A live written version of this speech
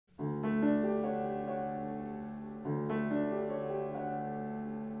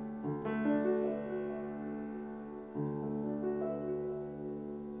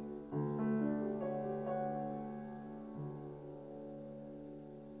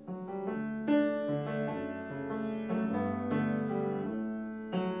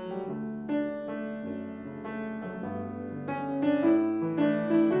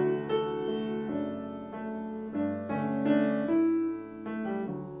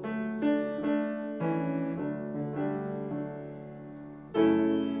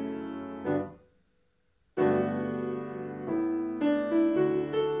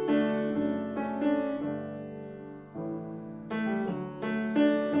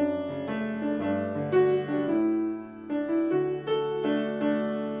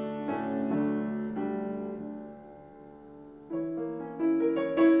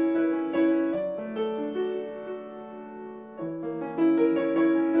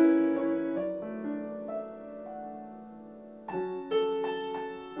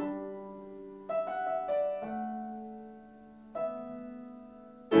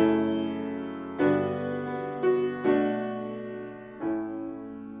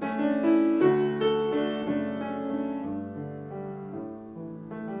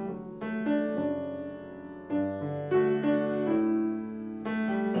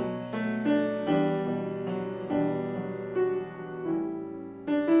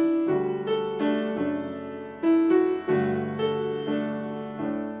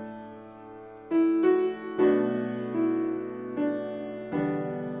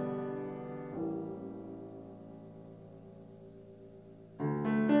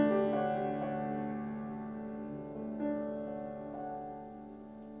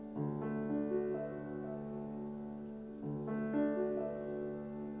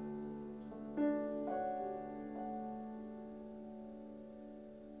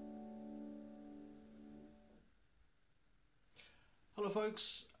Hello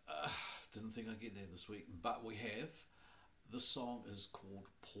folks, didn't think I'd get there this week, but we have. This song is called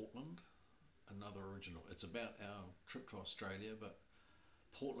Portland, another original. It's about our trip to Australia, but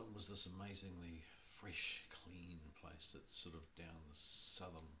Portland was this amazingly fresh, clean place that's sort of down the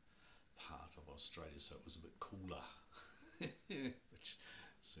southern part of Australia, so it was a bit cooler, which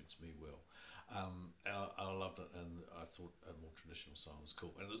suits me well. I loved it, and I thought a more traditional song was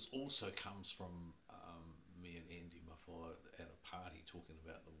cool. And it also comes from me and Andy Maffei at a party talking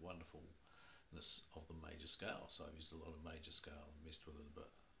about the wonderfulness of the major scale. So I've used a lot of major scale and messed with it a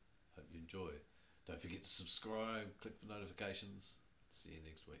bit. Hope you enjoy it. Don't forget to subscribe, click the notifications. See you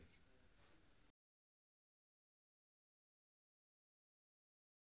next week.